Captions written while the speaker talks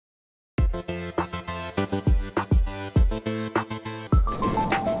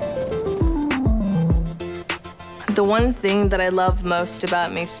The one thing that I love most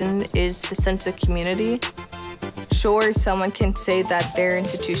about Mason is the sense of community. Sure, someone can say that their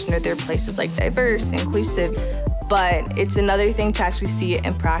institution or their place is like diverse, inclusive, but it's another thing to actually see it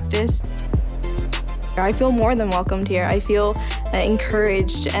in practice. I feel more than welcomed here. I feel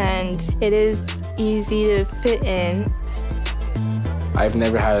encouraged, and it is easy to fit in. I've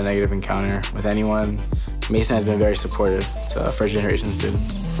never had a negative encounter with anyone. Mason has been very supportive to first-generation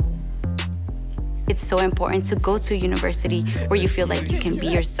students. It's so important to go to a university where you feel like you can be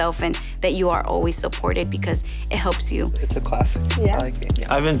yourself and that you are always supported because it helps you. It's a classic. Yeah. I like it.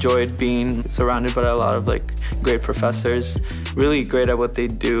 I've enjoyed being surrounded by a lot of great professors, really great at what they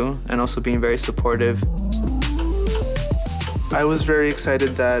do, and also being very supportive. I was very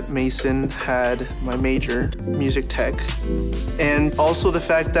excited that Mason had my major, music tech, and also the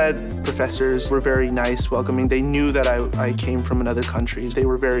fact that professors were very nice, welcoming. They knew that I came from another country. They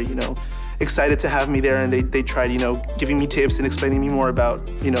were very, excited to have me there, and they tried, giving me tips and explaining me more about,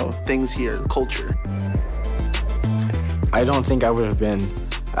 things here, culture. I don't think I would have been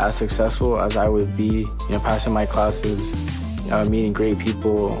as successful as I would be, passing my classes, meeting great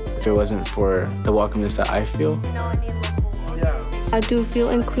people if it wasn't for the welcomeness that I feel. I do feel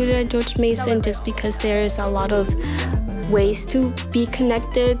included at George Mason just because there is a lot of ways to be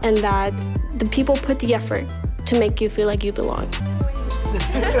connected and that the people put the effort to make you feel like you belong.